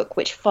this book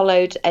which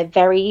followed a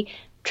very...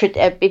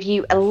 if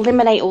you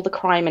eliminate all the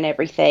crime and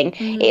everything,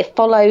 it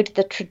followed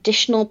the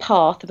traditional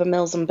path of a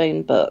Mills and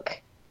Boon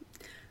book.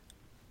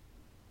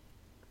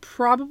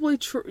 Probably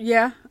true.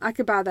 Yeah, I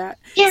could buy that.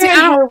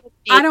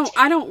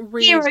 I don't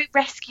read. Hero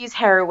rescues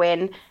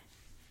heroine.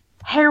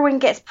 Heroine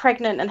gets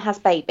pregnant and has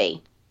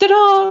baby.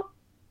 Ta-da!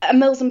 A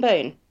Mills and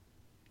Boon.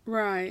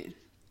 Right.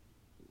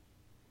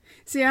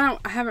 See, I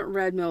haven't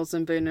read Mills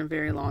and Boon in a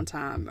very long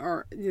time,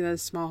 or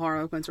Small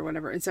Harlequins or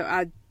whatever, and so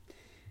I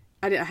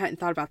hadn't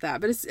thought about that.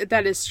 But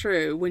that is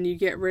true. When you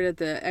get rid of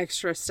the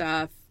extra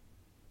stuff,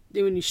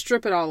 when you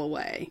strip it all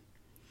away.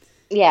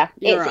 Yeah,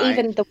 it's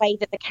even the way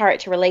that the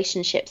character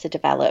relationships are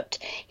developed.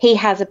 He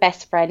has a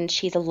best friend.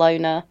 She's a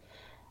loner.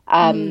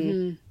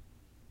 And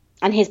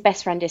his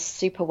best friend is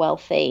super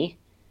wealthy.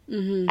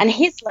 And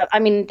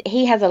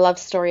he has a love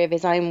story of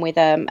his own with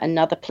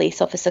another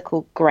police officer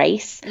called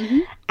Grace.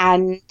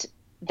 And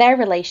their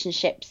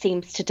relationship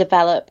seems to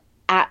develop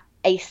at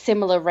a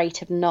similar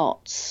rate of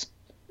knots.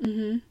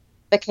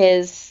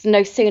 Because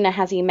no sooner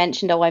has he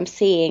mentioned, I'm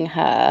seeing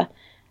her,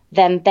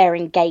 than they're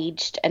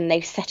engaged and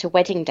they've set a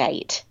wedding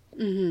date.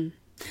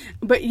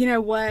 But you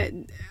know what?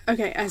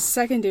 Okay, as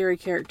secondary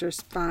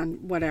characters,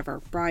 fine,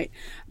 whatever, right?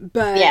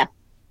 Yeah.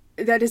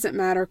 But that doesn't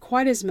matter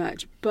quite as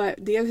much.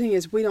 But the other thing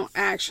is, we don't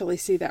actually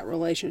see that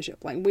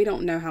relationship. Like, we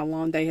don't know how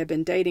long they had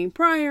been dating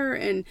prior,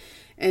 and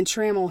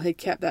Trammell had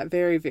kept that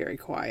very, very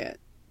quiet,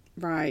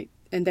 right?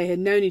 And they had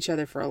known each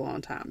other for a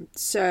long time.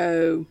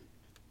 So,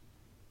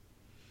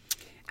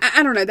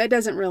 I don't know. That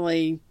doesn't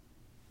really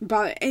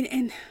bother.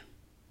 And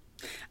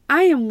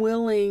I am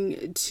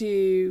willing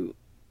to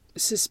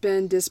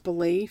suspend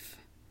disbelief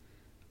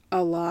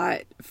a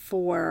lot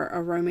for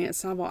a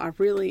romance novel. I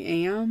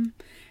really am.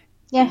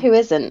 Yeah, who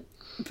isn't?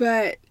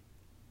 But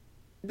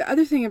the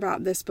other thing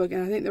about this book,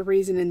 and I think the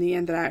reason in the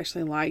end that I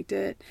actually liked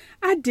it,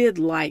 I did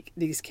like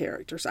these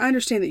characters. I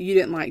understand that you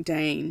didn't like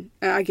Dane.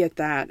 I get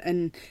that.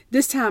 And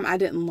this time I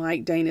didn't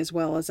like Dane as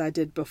well as I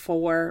did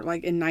before,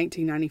 like in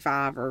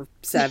 1995 or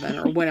 7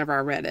 or whenever I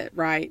read it,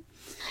 right?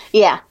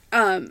 Yeah.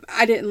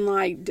 I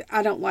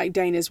don't like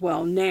Dane as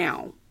well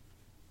now.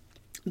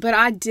 But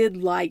I did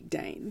like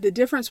Dane. The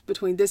difference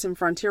between this and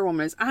Frontier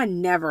Woman is I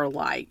never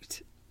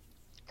liked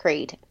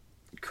Creed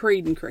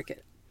and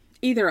Cricket.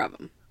 Either of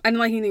them. I didn't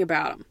like anything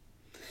about them.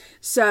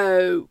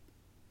 So,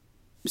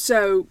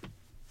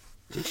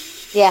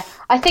 yeah,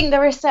 I think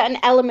there are certain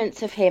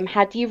elements of him.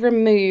 Had you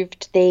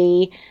removed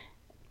the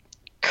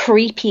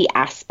creepy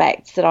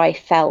aspects that I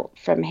felt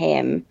from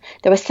him,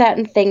 there were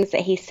certain things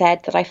that he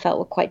said that I felt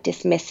were quite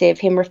dismissive.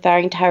 Him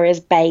referring to her as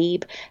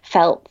babe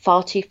felt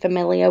far too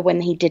familiar when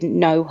he didn't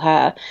know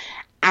her.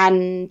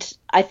 And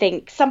I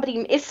think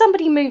if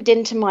somebody moved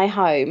into my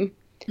home,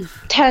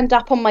 turned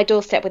up on my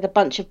doorstep with a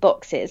bunch of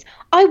boxes,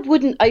 I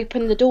wouldn't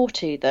open the door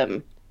to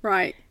them.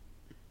 right.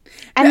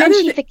 And then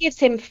she forgives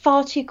him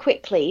far too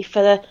quickly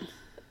for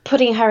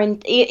putting her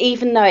in,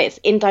 even though it's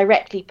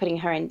indirectly putting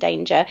her in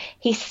danger.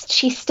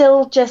 She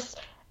still just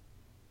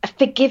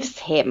forgives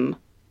him.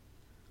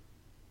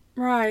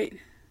 Right.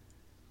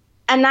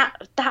 And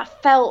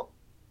that felt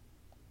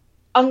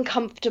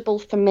uncomfortable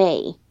for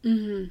me.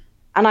 Mm-hmm.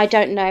 And I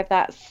don't know if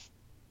that's...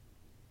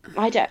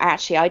 I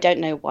don't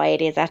know why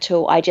it is at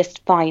all. I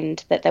just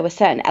find that there were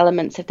certain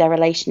elements of their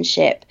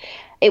relationship.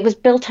 It was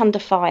built under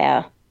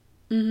fire.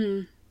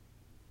 Mm-hmm.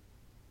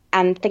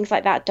 And things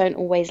like that don't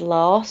always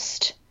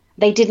last.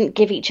 They didn't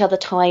give each other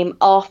time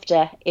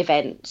after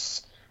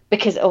events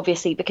because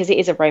it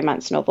is a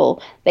romance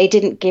novel. They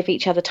didn't give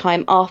each other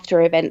time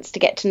after events to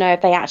get to know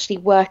if they actually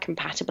were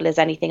compatible as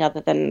anything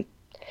other than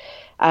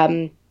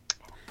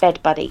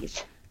bed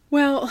buddies.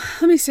 Well,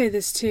 let me say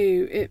this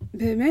too.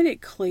 They made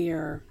it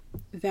clear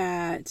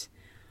that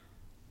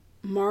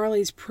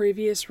Marley's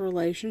previous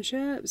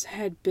relationships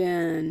had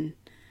been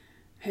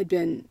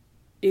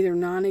either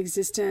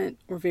non-existent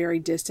or very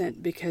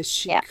distant because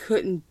she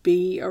couldn't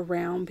be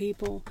around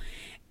people,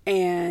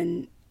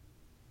 and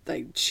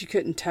like she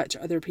couldn't touch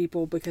other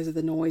people because of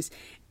the noise.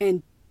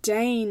 And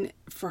Dane,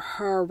 for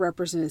her,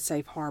 represented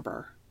safe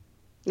harbor.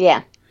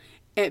 Yeah.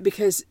 And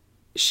because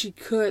she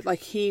could, like,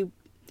 he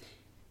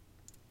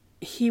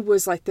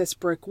was like this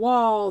brick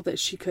wall that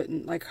she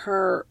couldn't, like,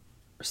 her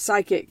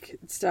psychic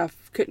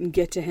stuff couldn't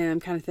get to him,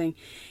 kind of thing.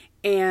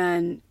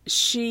 And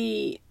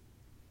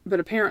but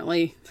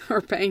apparently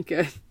her pain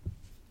could.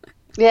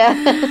 Yeah.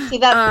 See,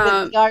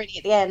 that's the irony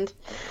at the end.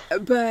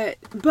 But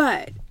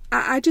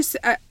I just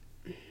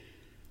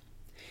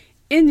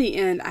in the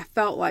end, I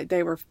felt like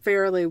they were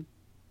fairly,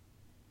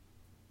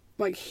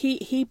 like,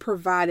 he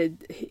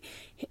provided.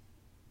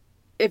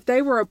 If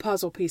they were a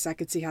puzzle piece, I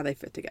could see how they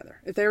fit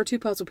together. If they were two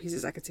puzzle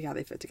pieces, I could see how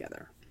they fit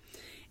together.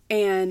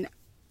 And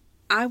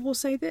I will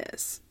say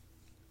this.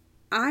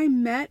 I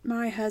met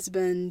my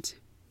husband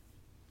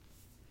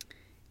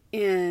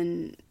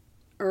in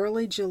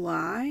early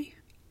July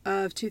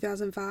of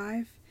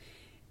 2005.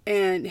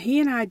 And he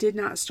and I did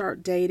not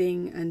start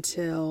dating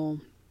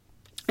until...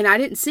 And I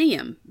didn't see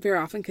him very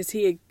often because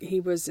he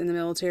was in the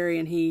military,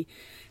 and he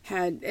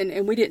had...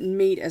 And we didn't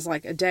meet as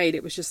like a date.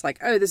 It was just like,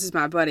 oh, this is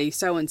my buddy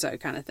so-and-so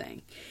kind of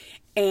thing.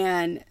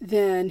 And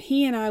then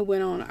he and I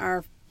went on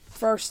our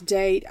first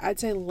date, I'd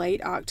say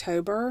late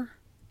October.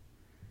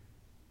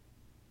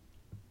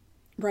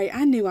 Right,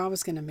 I knew I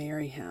was going to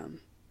marry him.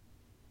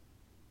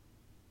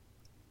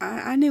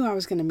 I knew I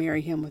was going to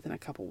marry him within a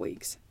couple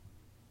weeks.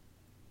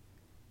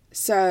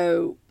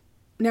 So,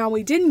 now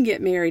we didn't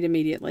get married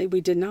immediately.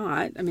 We did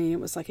not. I mean, it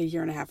was like a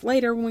year and a half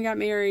later when we got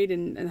married.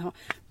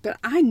 But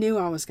I knew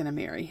I was going to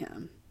marry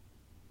him.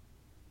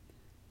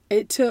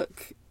 It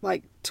took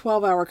like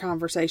 12-hour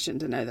conversation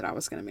to know that I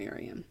was going to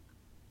marry him.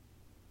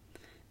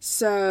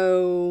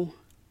 So,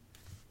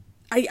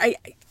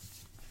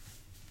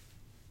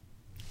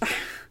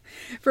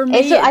 for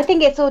me, I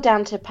think it's all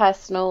down to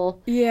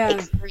personal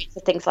experience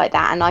and things like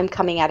that. And I'm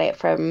coming at it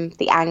from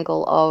the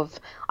angle of,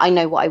 I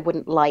know what I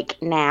wouldn't like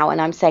now.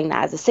 And I'm saying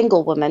that as a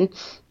single woman.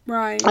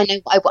 Right. I know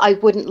I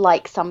wouldn't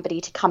like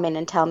somebody to come in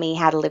and tell me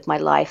how to live my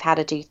life, how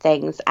to do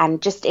things, and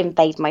just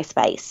invade my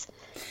space.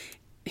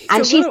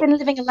 And she's been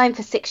living alone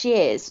for 6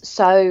 years.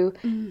 So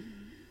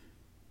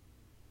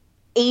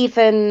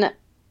even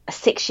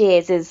 6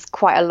 years is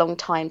quite a long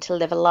time to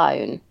live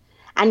alone.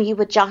 And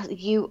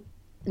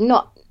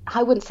not,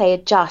 I wouldn't say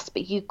adjust,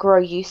 but you grow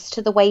used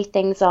to the way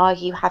things are.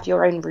 You have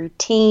your own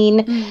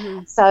routine.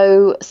 Mm-hmm.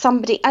 So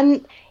somebody,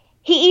 and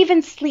he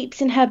even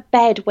sleeps in her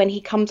bed when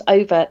he comes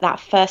over that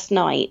first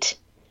night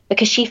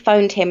because she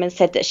phoned him and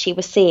said that she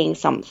was seeing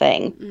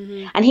something.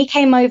 Mm-hmm. And he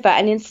came over,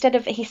 and instead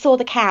of, he saw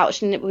the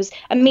couch and it was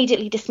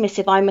immediately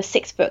dismissive. I'm a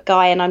 6 foot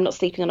guy and I'm not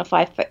sleeping on a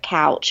 5 foot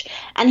couch.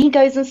 And he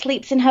goes and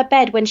sleeps in her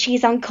bed when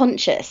she's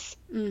unconscious.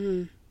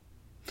 Mm-hmm.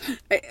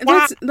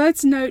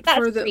 Let's note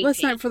for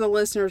the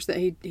listeners that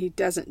he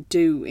doesn't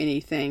do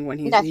anything when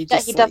he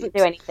doesn't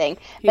do anything.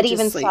 But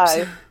even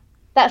so,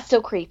 that's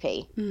still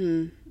creepy.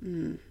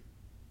 Mm-hmm.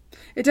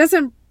 It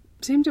doesn't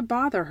seem to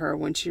bother her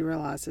when she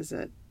realizes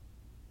it.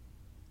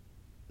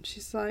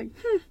 She's like,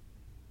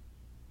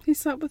 he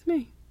slept with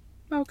me.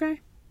 Okay.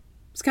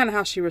 It's kind of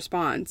how she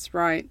responds,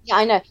 right? Yeah,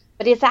 I know.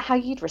 But is that how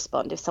you'd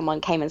respond if someone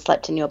came and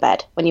slept in your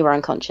bed when you were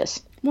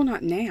unconscious? Well,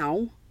 not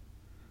now.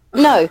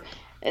 No.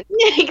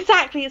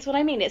 Exactly, it's what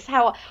I mean. It's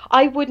how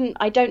I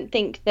don't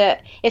think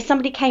that if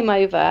somebody came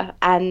over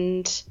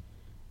and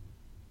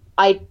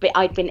I'd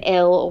been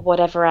ill or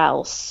whatever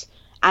else,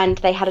 and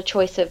they had a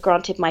choice of,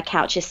 granted my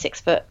couch is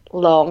 6 foot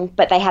long,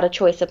 but they had a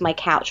choice of my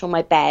couch or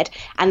my bed,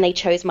 and they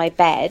chose my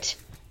bed,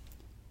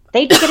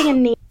 they'd be getting a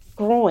knee in the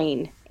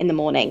groin in the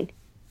morning.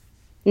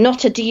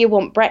 Not a do you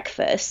want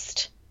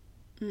breakfast?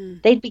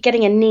 They'd be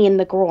getting a knee in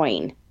the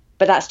groin.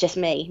 But that's just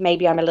me.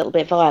 Maybe I'm a little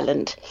bit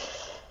violent.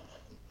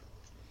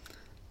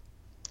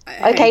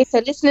 Okay, so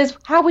listeners,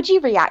 how would you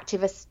react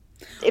if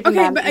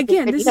but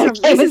again, this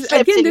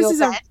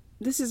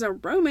is a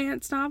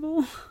romance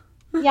novel.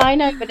 Yeah, I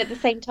know, but at the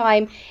same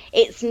time,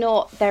 it's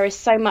not. There is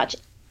so much.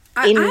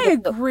 I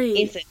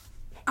agree.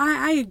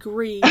 I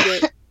agree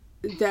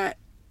that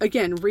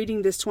again,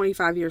 reading this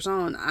 25 years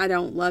on, I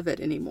don't love it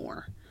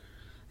anymore.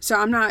 So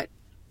I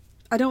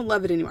don't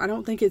love it anymore. I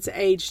don't think it's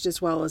aged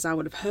as well as I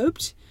would have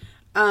hoped.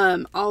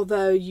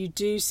 Although you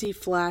do see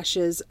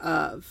flashes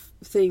of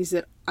things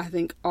that I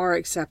think are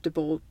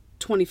acceptable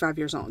 25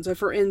 years on. So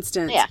for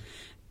instance,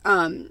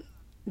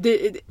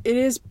 it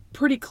is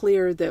pretty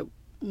clear that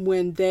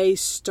when they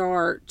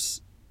start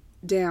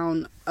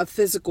down a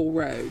physical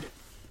road,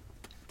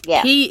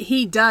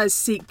 he does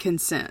seek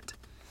consent.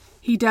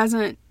 He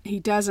doesn't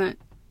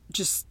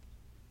just,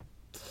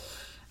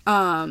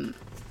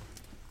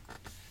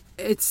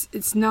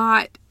 it's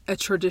not a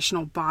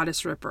traditional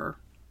bodice ripper.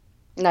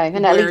 No,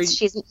 and at least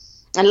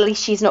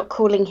she's not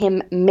calling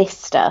him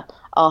Mister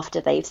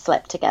after they've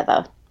slept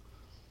together.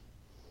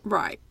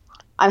 Right.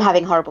 I'm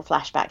having horrible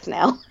flashbacks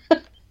now.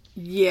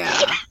 Yeah.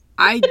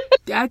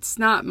 That's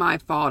not my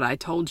fault. I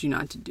told you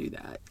not to do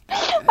that.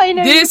 I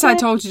know. I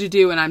told you to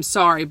do, and I'm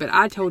sorry, but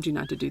I told you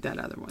not to do that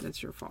other one.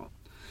 It's your fault.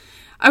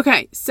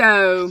 Okay,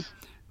 so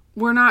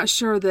we're not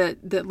sure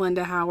that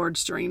Linda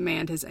Howard's Dream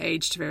Man has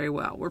aged very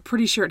well. We're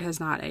pretty sure it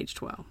has not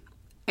aged well.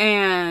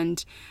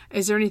 And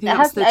is there anything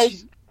else that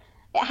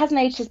it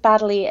hasn't aged as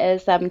badly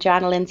as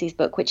Joanna Lindsay's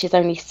book, which is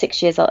only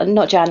 6 years old.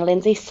 Not Joanna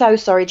Lindsay. So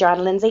sorry,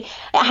 Joanna Lindsay.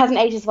 It hasn't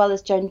aged as well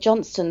as Joan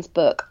Johnston's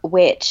book,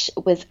 which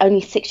was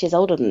only 6 years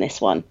older than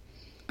this one.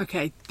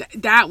 Okay,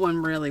 that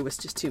one really was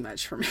just too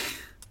much for me.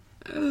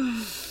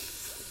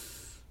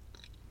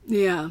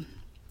 Yeah,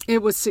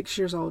 it was 6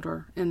 years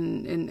older,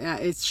 and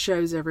it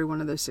shows every one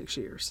of those 6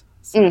 years.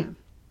 So.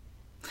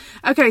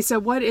 Okay, so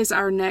what is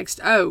our next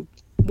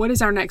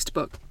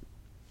book?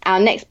 Our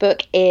next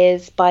book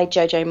is by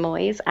Jojo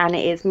Moyes, and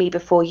it is Me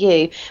Before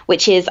You,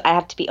 which is, I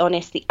have to be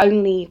honest, the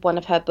only one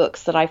of her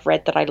books that I've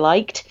read that I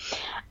liked.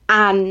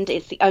 And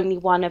it's the only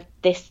one of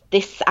this.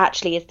 This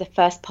actually is the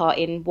first part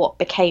in what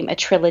became a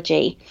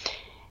trilogy.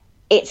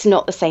 It's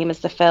not the same as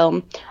the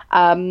film.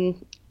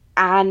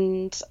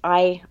 And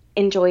I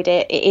enjoyed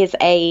it. It is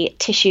a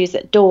Tissues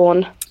at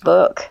Dawn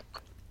book.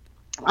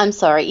 I'm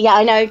sorry. Yeah,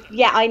 I know.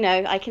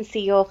 I can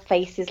see your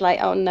face is like,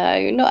 oh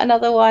no, not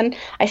another one.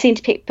 I seem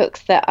to pick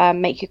books that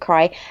make you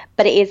cry,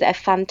 but it is a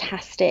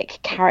fantastic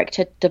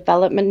character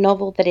development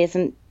novel that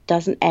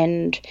doesn't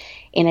end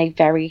in a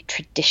very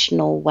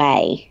traditional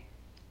way.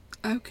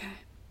 Okay.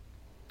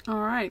 All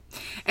right.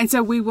 And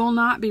so we will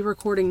not be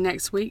recording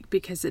next week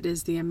because it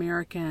is the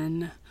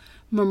American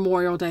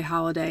Memorial Day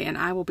holiday, and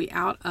I will be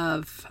out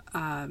of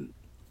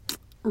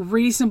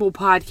reasonable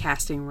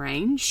podcasting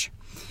range.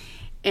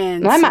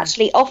 And I'm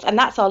actually off, and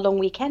that's our long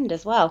weekend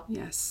as well.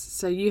 Yes.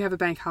 So you have a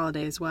bank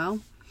holiday as well.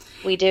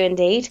 We do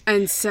indeed.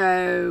 And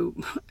so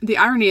the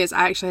irony is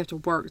I actually have to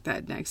work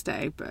that next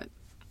day, but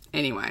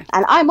anyway.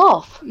 And I'm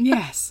off.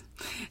 Yes.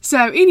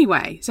 So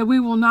anyway, so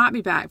we will not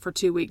be back for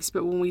 2 weeks,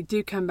 but when we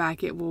do come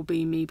back, it will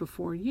be Me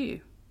Before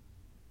You.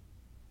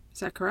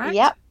 Is that correct?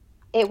 Yep,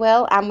 it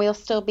will. And we'll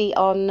still be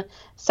on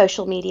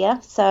social media.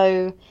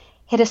 So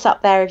hit us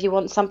up there if you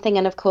want something.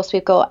 And of course,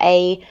 we've got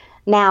a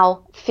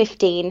now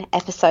 15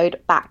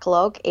 episode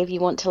backlog if you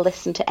want to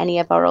listen to any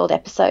of our old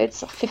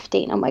episodes.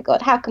 15. Oh my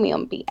God. How can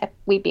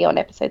we be on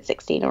episode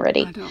 16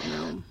 already? I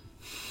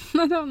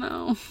don't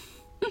know.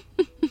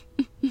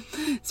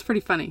 It's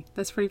pretty funny.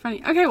 That's pretty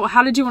funny. Okay, well,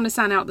 how did you want to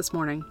sign out this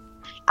morning?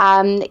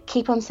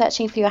 Keep on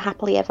searching for your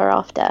happily ever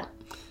after.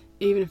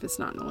 Even if it's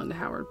not in a Linda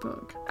Howard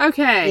book.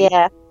 Okay.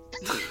 Yeah.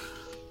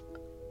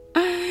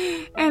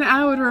 And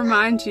I would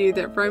remind you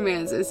that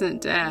romance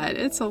isn't dead.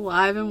 It's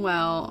alive and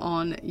well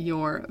on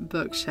your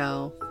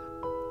bookshelf.